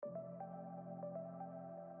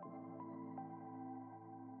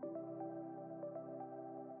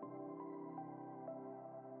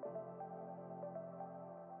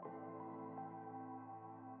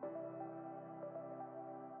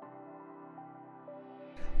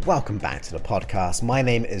Welcome back to the podcast. My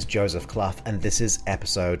name is Joseph Clough and this is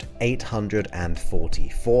episode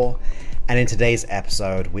 844. And in today's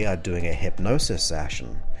episode, we are doing a hypnosis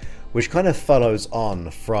session, which kind of follows on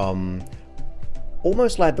from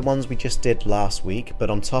almost like the ones we just did last week, but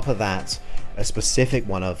on top of that, a specific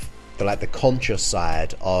one of the conscious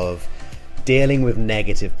side of dealing with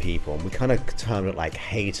negative people. And we kind of termed it like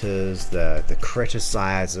haters, the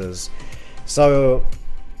criticizers. So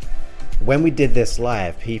when we did this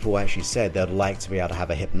live, people actually said they'd like to be able to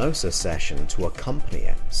have a hypnosis session to accompany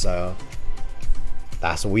it. So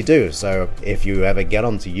that's what we do. So if you ever get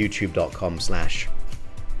onto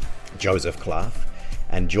youtube.com/Joseph Clough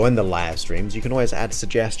and join the live streams, you can always add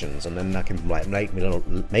suggestions, and then I can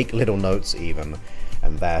make little notes even,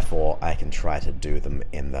 and therefore I can try to do them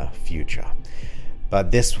in the future.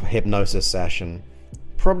 But this hypnosis session,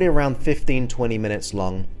 probably around 15-20 minutes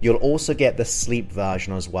long. You'll also get the sleep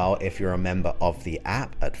version as well if you're a member of the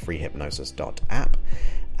app at freehypnosis.app,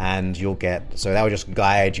 and you'll get, so that will just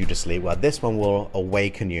guide you to sleep. Well, this one will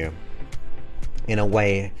awaken you in a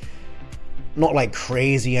way not like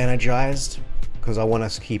crazy energized, because I want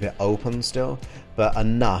us to keep it open still, but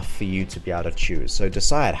enough for you to be able to choose. So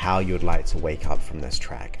decide how you would like to wake up from this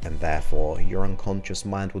track, and therefore your unconscious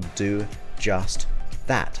mind will do just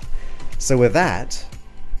that. So with that,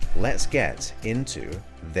 let's get into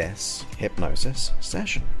this hypnosis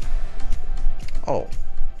session.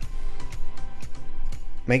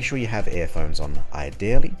 Make sure you have earphones on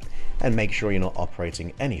ideally, and make sure you're not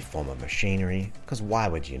operating any form of machinery, because why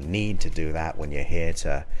would you need to do that when you're here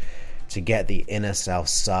to get the inner self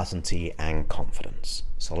certainty and confidence?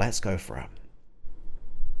 So let's go for it.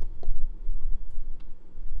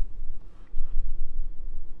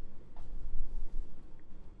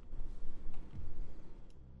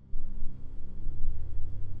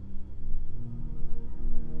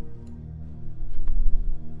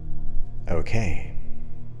 Okay.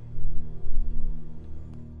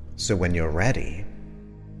 So when you're ready,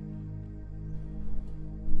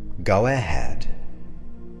 go ahead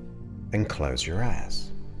and close your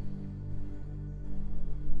eyes.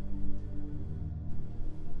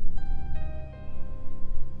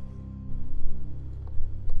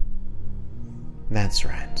 That's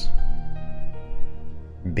right.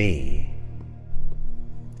 Be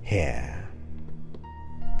here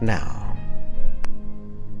now.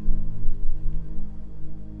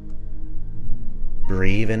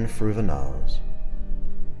 Breathe in through the nose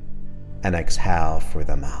and exhale through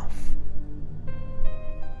the mouth.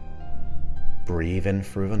 Breathe in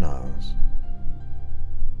through the nose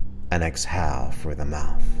and exhale through the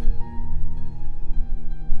mouth.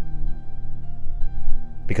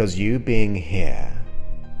 Because you being here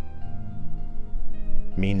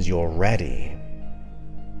means you're ready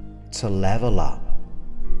to level up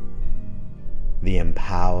the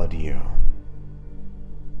empowered you.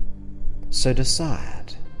 So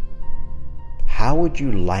decide, how would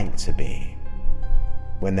you like to be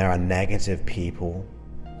when there are negative people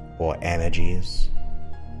or energies?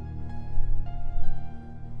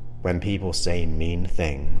 When people say mean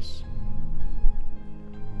things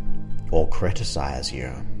or criticize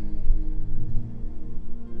you?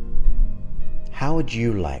 How would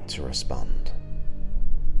you like to respond?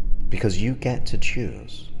 Because you get to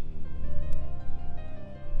choose.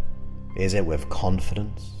 Is it with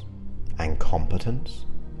confidence and competence?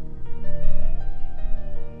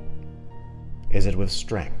 Is it with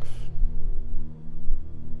strength?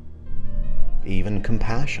 Even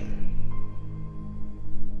compassion?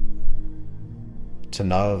 To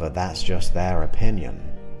know that that's just their opinion,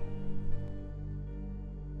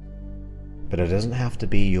 but it doesn't have to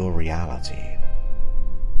be your reality.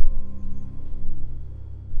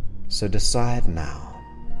 So decide now,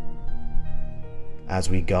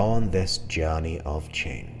 as we go on this journey of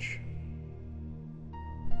change,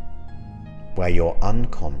 where your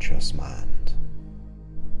unconscious mind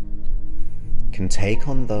can take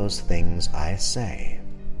on those things I say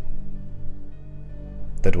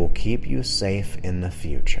that will keep you safe in the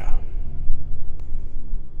future,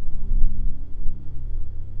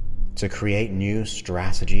 to create new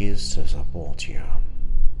strategies to support you,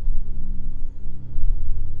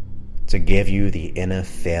 to give you the inner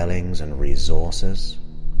feelings and resources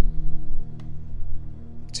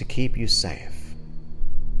to keep you safe.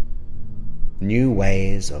 New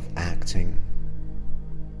ways of acting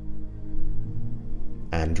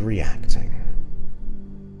and reacting.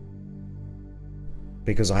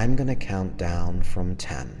 Because I'm going to count down from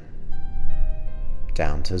 10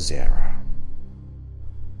 down to 0.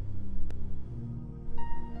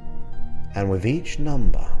 And with each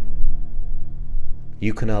number,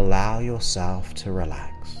 you can allow yourself to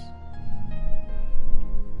relax.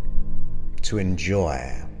 to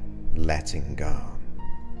enjoy letting go.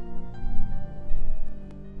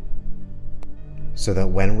 So that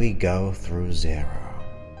when we go through 0,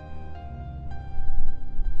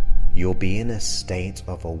 you'll be in a state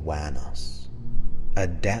of awareness, a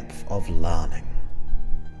depth of learning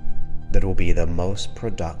that will be the most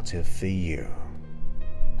productive for you,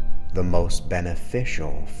 the most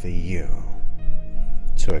beneficial for you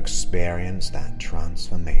to experience that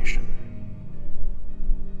transformation.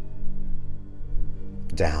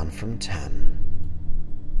 Down from 10,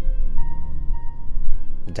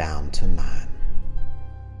 down to 9,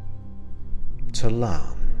 to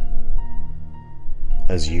learn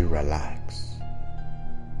as you relax,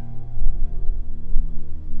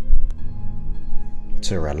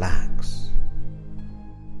 to relax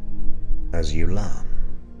as you learn.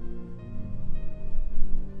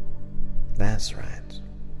 That's right.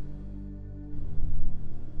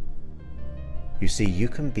 You see, you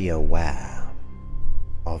can be aware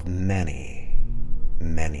of many,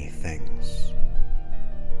 many things.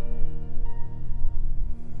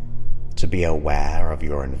 To be aware of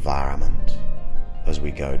your environment as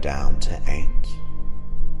we go down to 8.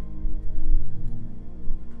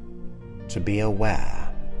 To be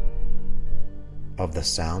aware of the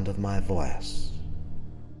sound of my voice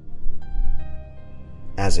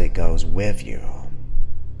as it goes with you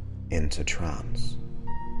into trance.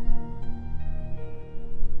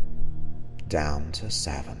 Down to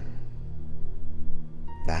 7.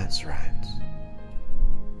 That's right.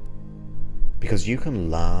 Because you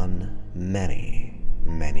can learn many,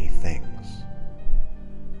 many things.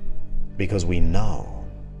 Because we know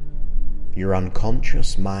your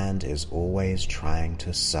unconscious mind is always trying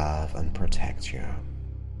to serve and protect you.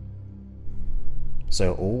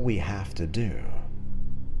 So all we have to do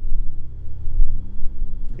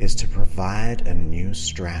is to provide a new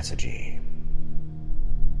strategy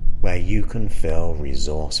where you can feel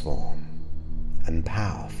resourceful and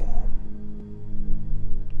powerful,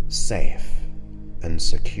 safe and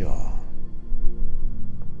secure.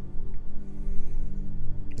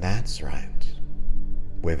 That's right.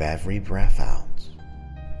 With every breath out,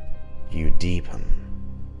 you deepen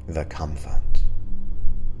the comfort,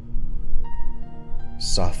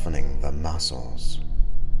 softening the muscles,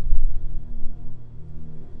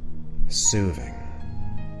 soothing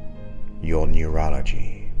your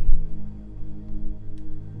neurology.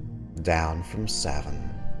 Down from 7,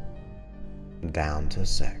 down to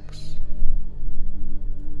 6.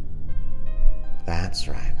 That's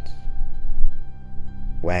right.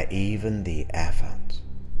 Where even the effort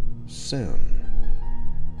soon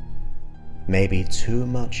may be too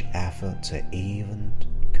much effort to even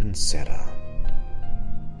consider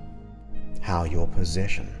how you're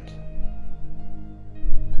positioned,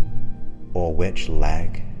 or which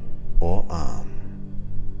leg or arm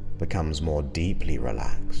becomes more deeply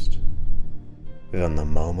relaxed than the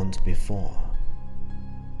moment before.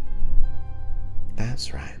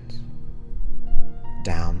 That's right.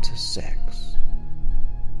 Down to 6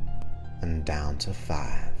 and down to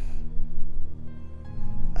 5,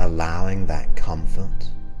 allowing that comfort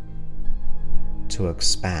to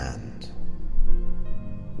expand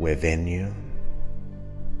within you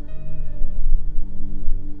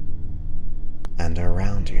and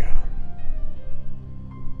around you.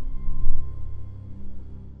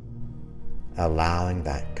 Allowing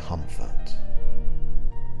that comfort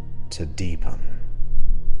to deepen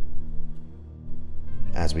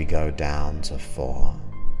as we go down to 4.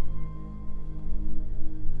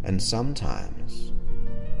 And sometimes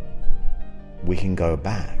we can go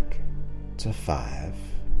back to 5,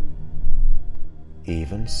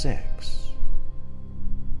 even 6,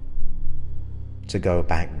 to go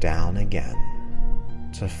back down again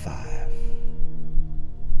to 5,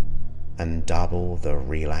 and double the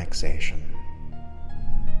relaxation,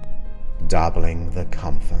 doubling the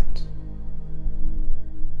comfort,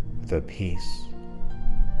 the peace,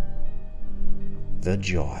 the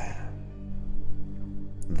joy,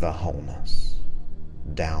 the wholeness,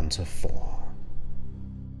 down to 4.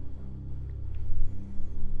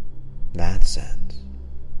 That's it.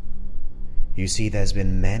 You see, there's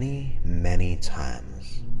been many, many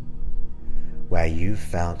times where you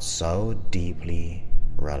felt so deeply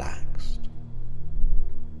relaxed.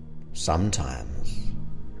 Sometimes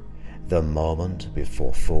the moment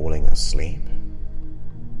before falling asleep,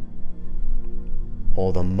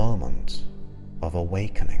 or the moment of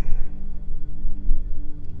awakening,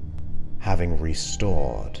 having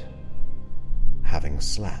restored, having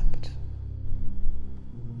slept.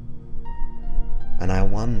 And I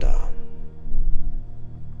wonder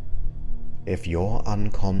if your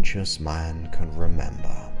unconscious mind can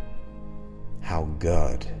remember how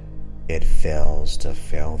good it feels to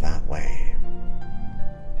feel that way.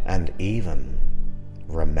 And even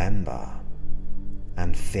remember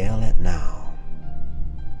and feel it now,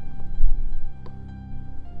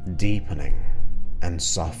 deepening and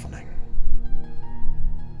softening,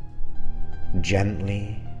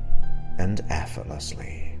 gently and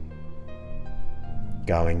effortlessly,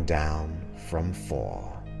 going down from 4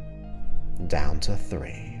 down to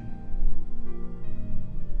 3.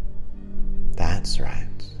 That's right.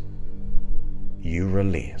 You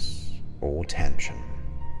release all tension,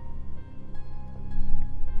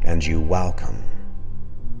 and you welcome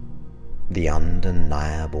the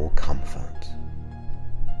undeniable comfort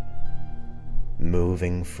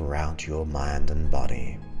moving throughout your mind and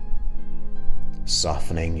body,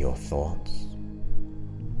 softening your thoughts,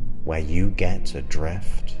 where you get to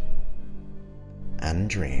drift and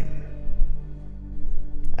dream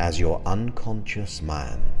as your unconscious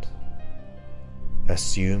mind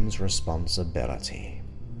assumes responsibility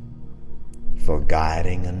for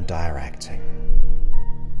guiding and directing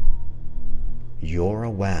your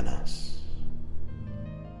awareness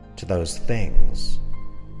to those things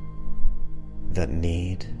that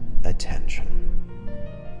need attention.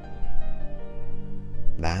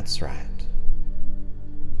 That's right.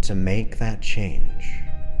 To make that change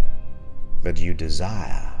that you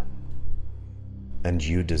desire and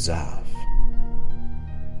you deserve.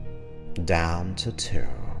 Down to 2.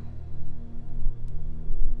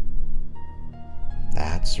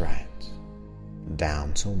 That's right.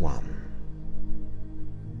 Down to 1.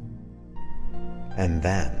 And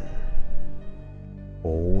then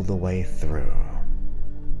all the way through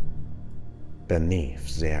beneath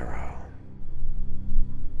 0.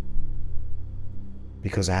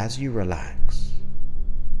 Because as you relax,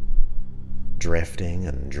 drifting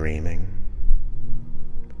and dreaming,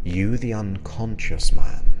 you, the unconscious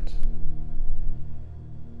mind,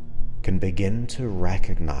 can begin to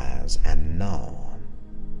recognize and know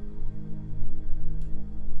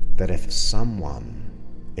that if someone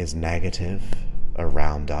is negative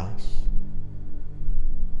around us,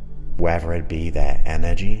 whether it be their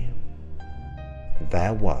energy,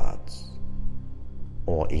 their words,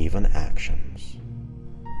 or even actions,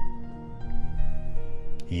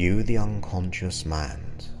 you, the unconscious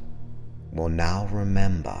mind, will now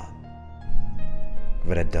remember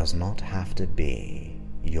that it does not have to be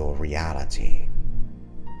your reality.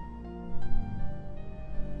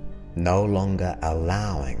 No longer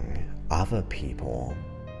allowing other people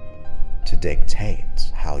to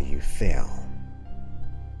dictate how you feel,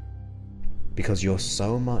 because you're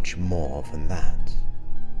so much more than that.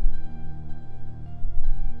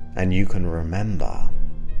 And you can remember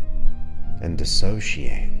and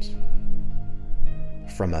dissociate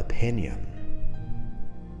from opinion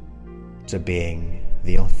to being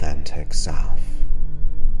the authentic self.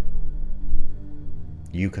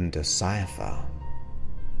 You can decipher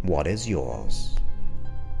what is yours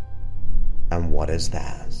and what is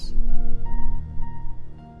theirs.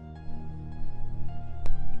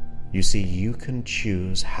 You see, you can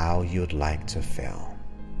choose how you'd like to feel.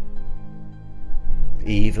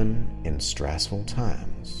 Even in stressful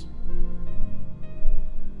times,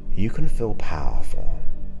 you can feel powerful.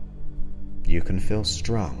 You can feel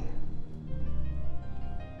strong,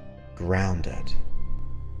 grounded,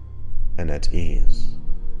 and at ease.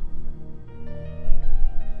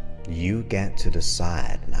 You get to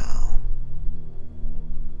decide now.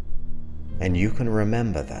 And you can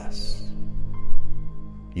remember this.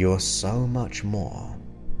 You're so much more.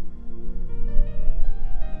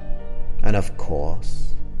 And of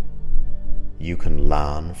course, you can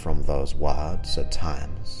learn from those words at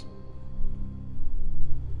times,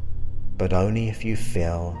 but only if you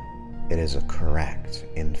feel it is correct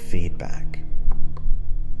in feedback,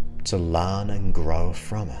 to learn and grow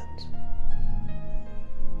from it,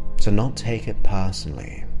 to not take it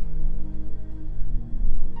personally,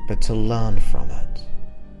 but to learn from it,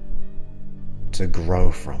 to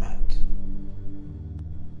grow from it.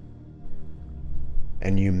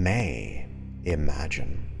 And you may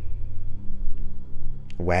imagine,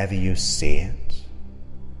 whether you see it,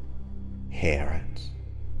 hear it,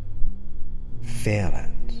 feel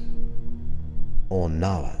it, or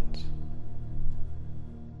know it,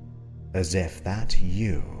 as if that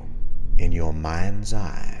you in your mind's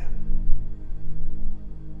eye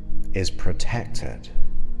is protected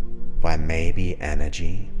by maybe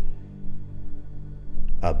energy,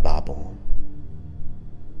 a bubble,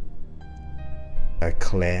 a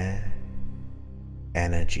clear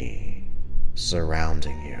energy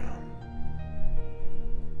surrounding you.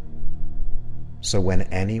 So when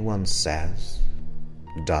anyone says,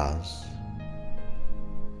 does,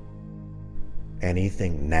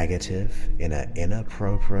 anything negative in an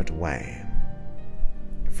inappropriate way,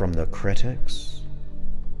 from the critics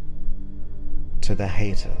to the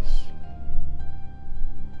haters.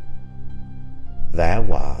 Their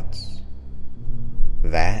words,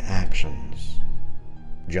 their actions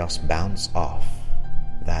just bounce off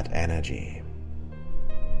that energy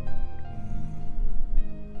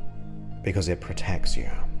because it protects you.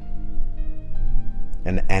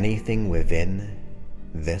 And anything within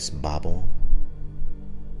this bubble,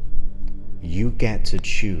 you get to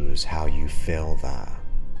choose how you feel there.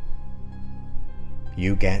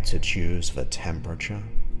 You get to choose the temperature,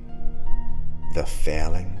 the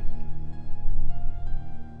feeling,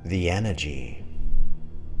 the energy.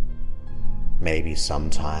 Maybe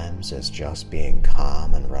sometimes it's just being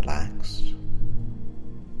calm and relaxed.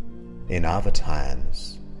 In other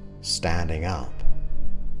times, standing up.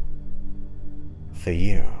 For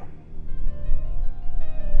you,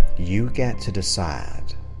 you get to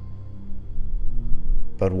decide.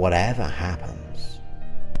 But whatever happens,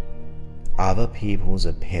 other people's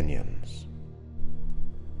opinions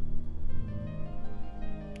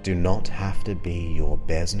do not have to be your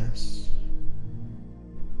business,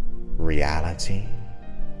 reality,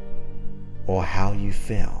 or how you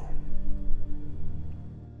feel.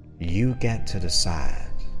 You get to decide.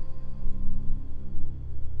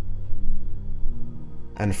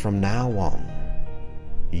 And from now on,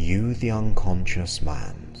 you, the unconscious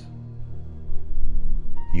mind,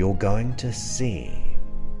 you're going to see,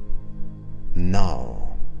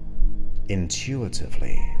 know,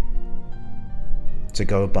 intuitively, to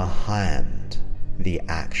go behind the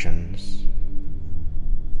actions,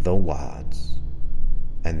 the words,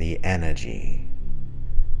 and the energy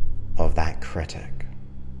of that critic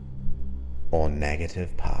or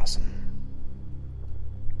negative person.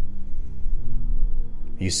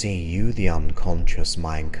 You see, you, the unconscious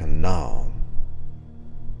mind, can know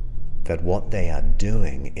that what they are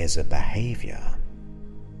doing is a behavior,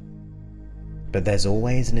 but there's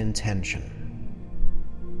always an intention.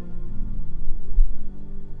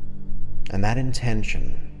 And that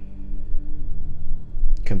intention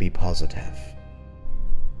can be positive.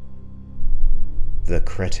 The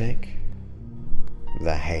critic,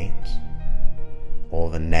 the hate,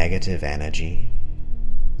 or the negative energy,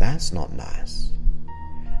 that's not nice.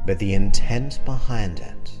 But the intent behind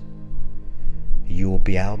it, you will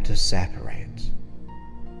be able to separate.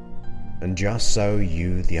 And just so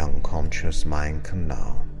you, the unconscious mind, can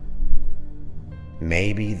know,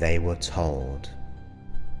 maybe they were told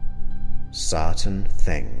certain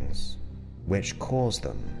things which caused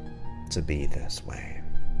them to be this way.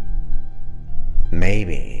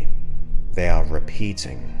 Maybe they are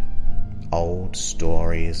repeating old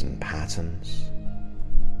stories and patterns.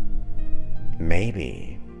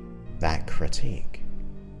 Maybe that critique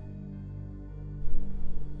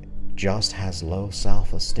just has low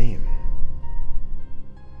self-esteem.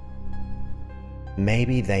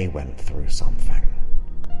 Maybe they went through something.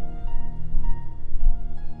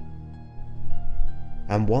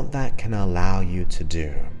 And what that can allow you to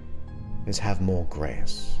do is have more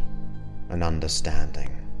grace and understanding.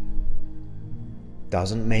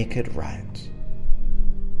 Doesn't make it right.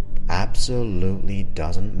 Absolutely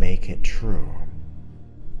doesn't make it true.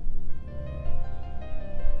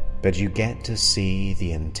 But you get to see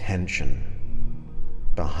the intention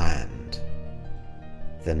behind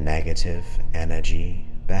the negative energy,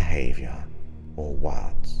 behavior, or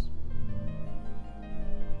words.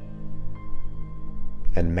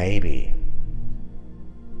 And maybe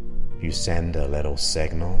you send a little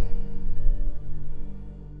signal,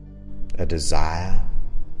 a desire,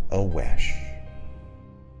 a wish,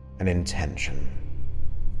 an intention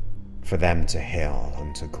for them to heal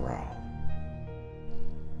and to grow.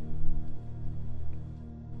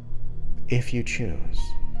 If you choose.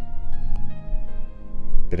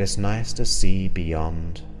 But it's nice to see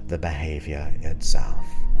beyond the behavior itself.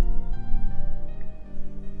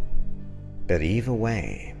 But either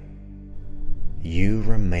way, you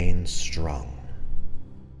remain strong,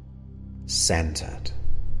 centered,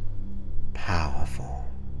 powerful,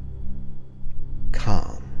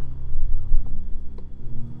 calm.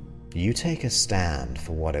 You take a stand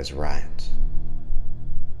for what is right.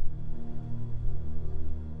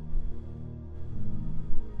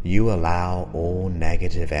 You allow all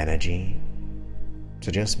negative energy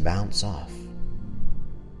to just bounce off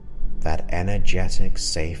that energetic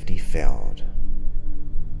safety field.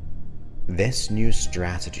 This new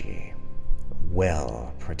strategy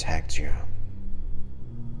will protect you.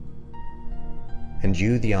 And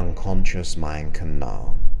you, the unconscious mind, can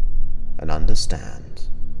know and understand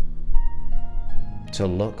to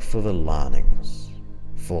look for the learnings,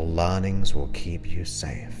 wonderful learnings will keep you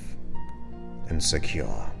safe and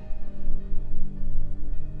secure.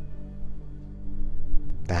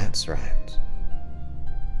 That's right.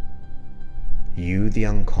 You, the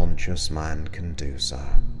unconscious mind, can do so.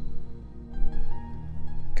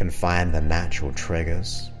 Can find the natural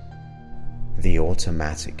triggers, the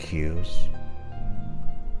automatic cues.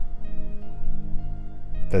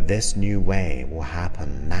 That this new way will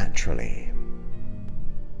happen naturally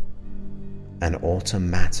and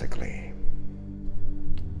automatically.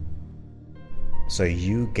 So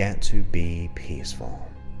you get to be peaceful,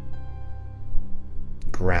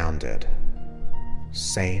 grounded,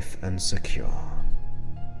 safe and secure.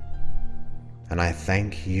 And I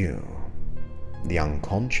thank you, the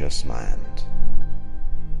unconscious mind,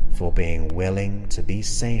 for being willing to be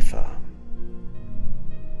safer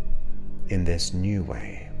in this new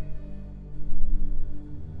way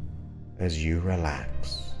as you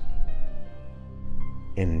relax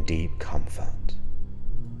in deep comfort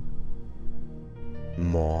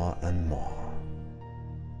more and more.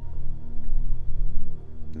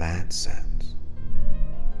 That's it.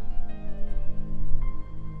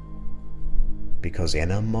 Because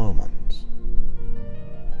in a moment,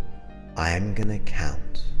 I'm gonna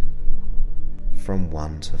count from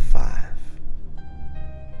 1 to 5,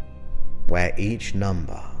 where each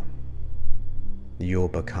number you'll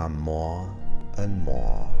become more and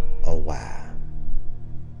more aware.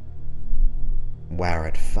 Where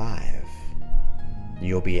at 5,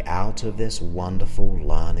 you'll be out of this wonderful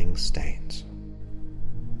learning state,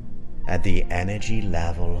 at the energy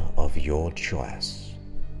level of your choice,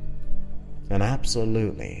 and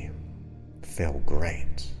absolutely feel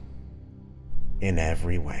great in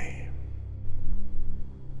every way.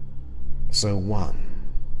 So 1,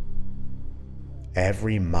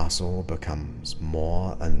 every muscle becomes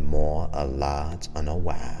more and more alert and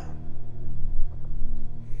aware.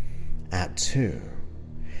 At 2,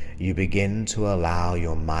 you begin to allow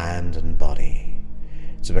your mind and body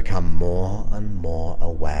to become more and more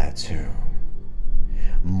aware too,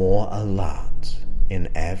 more alert in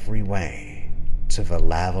every way to the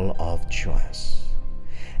level of choice.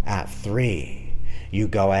 At 3, you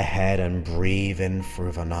go ahead and breathe in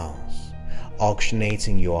through the nose,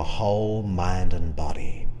 oxygenating your whole mind and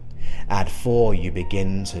body. At 4, you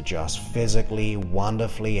begin to just physically,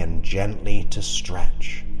 wonderfully and gently to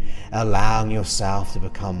stretch, allowing yourself to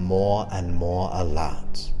become more and more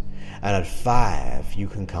alert. And at 5, you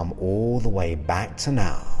can come all the way back to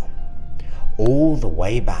now, all the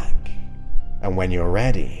way back. And when you're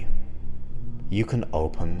ready, you can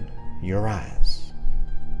open your eyes.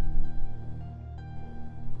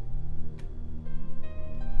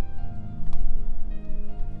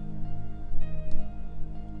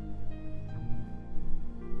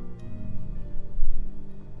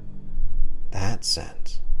 That's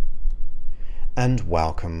it. And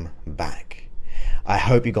welcome back. I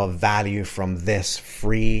hope you got value from this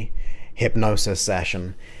free hypnosis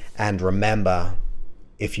session. And remember,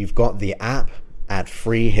 if you've got the app at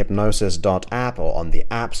freehypnosis.app or on the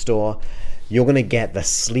App Store, you're going to get the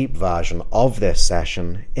sleep version of this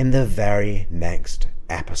session in the very next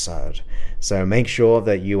episode. So make sure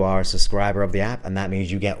that you are a subscriber of the app, and that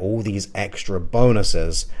means you get all these extra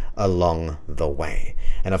bonuses along the way.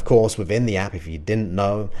 And of course, within the app, if you didn't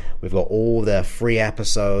know, we've got all the free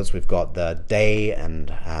episodes. We've got the day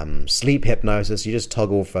and sleep hypnosis. You just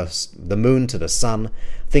toggle from the moon to the sun.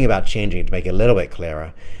 Think about changing it to make it a little bit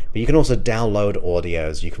clearer. But you can also download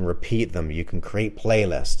audios. You can repeat them. You can create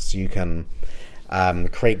playlists. You can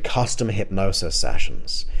create custom hypnosis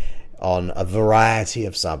sessions on a variety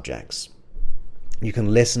of subjects. You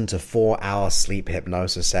can listen to 4-hour sleep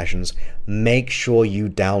hypnosis sessions. Make sure you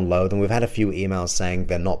download them. We've had a few emails saying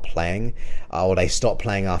they're not playing, or they stop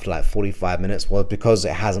playing after like 45 minutes. Well, because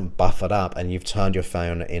it hasn't buffered up and you've turned your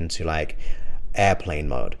phone into like airplane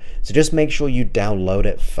mode. So just make sure you download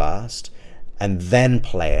it first and then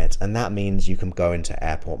play it, and that means you can go into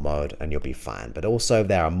airport mode and you'll be fine. But also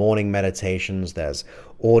there are morning meditations, there's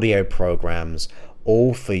audio programs,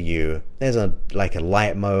 all for you. There's a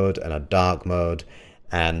light mode and a dark mode,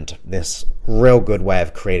 and this real good way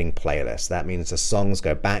of creating playlists. That means the songs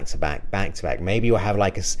go back to back, back to back. Maybe you'll have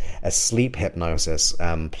like a sleep hypnosis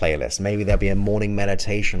playlist. Maybe there'll be a morning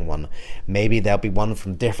meditation one. Maybe there'll be one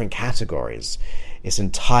from different categories. It's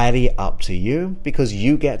entirely up to you, because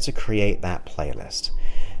you get to create that playlist.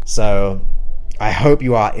 So I hope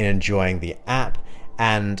you are enjoying the app.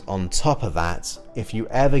 And on top of that, if you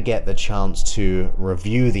ever get the chance to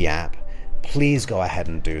review the app, please go ahead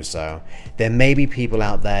and do so. There may be people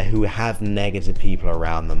out there who have negative people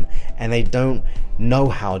around them and they don't know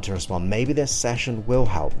how to respond. Maybe this session will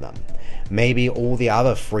help them. Maybe all the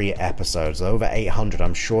other free episodes, over 800,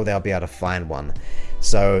 I'm sure they'll be able to find one.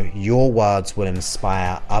 So your words will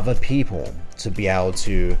inspire other people to be able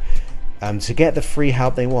to get the free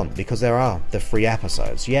help they want, because there are the free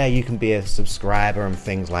episodes. Yeah, you can be a subscriber and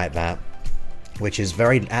things like that, which is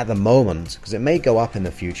very, at the moment, because it may go up in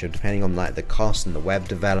the future depending on like the cost and the web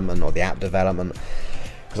development or the app development,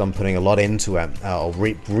 because I'm putting a lot into it, or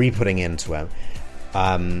re-putting into it.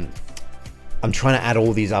 I'm trying to add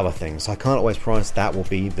all these other things, so I can't always promise that will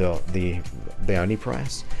be the only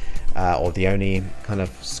price, or the only kind of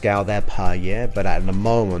scale there per year, but at the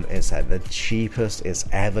moment it's at the cheapest it's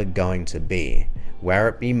ever going to be. Where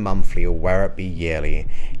it be monthly or where it be yearly,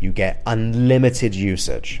 you get unlimited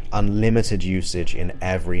usage in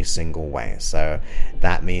every single way. So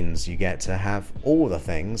that means you get to have all the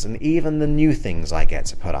things, and even the new things I get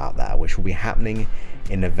to put out there, which will be happening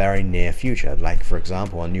in the very near future. Like, for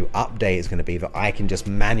example, a new update is going to be that I can just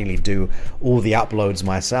manually do all the uploads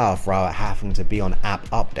myself rather than having to be on app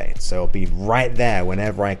updates. So it'll be right there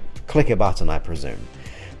whenever I click a button, I presume.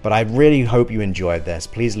 But I really hope you enjoyed this.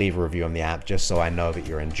 Please leave a review on the app just so I know that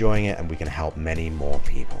you're enjoying it and we can help many more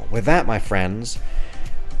people. With that, my friends,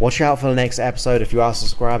 watch out for the next episode if you are a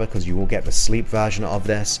subscriber, because you will get the sleep version of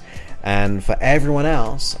this. And for everyone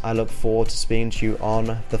else, I look forward to speaking to you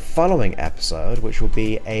on the following episode, which will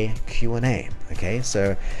be a Q&A. Okay,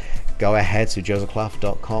 so go ahead to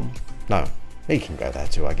josephclough.com. No, you can go there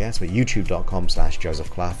too, I guess, but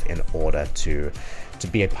youtube.com/josephclough in order to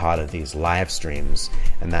be a part of these live streams,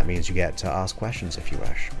 and that means you get to ask questions if you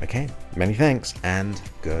wish. Okay, many thanks and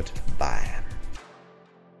goodbye.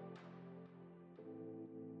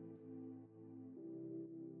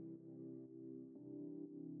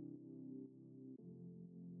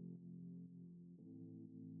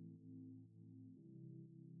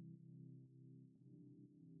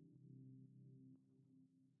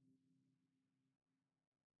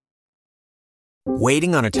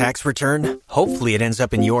 Waiting on a tax return? Hopefully it ends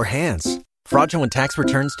up in your hands. Fraudulent tax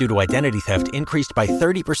returns due to identity theft increased by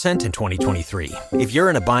 30% in 2023. If you're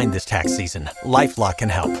in a bind this tax season, LifeLock can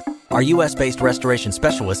help. Our U.S.-based restoration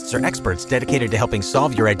specialists are experts dedicated to helping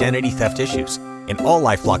solve your identity theft issues. And all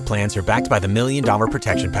LifeLock plans are backed by the $1 Million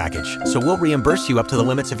Protection Package. So we'll reimburse you up to the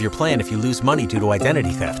limits of your plan if you lose money due to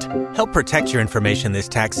identity theft. Help protect your information this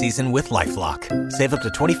tax season with LifeLock. Save up to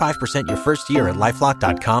 25% your first year at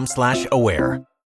LifeLock.com/aware.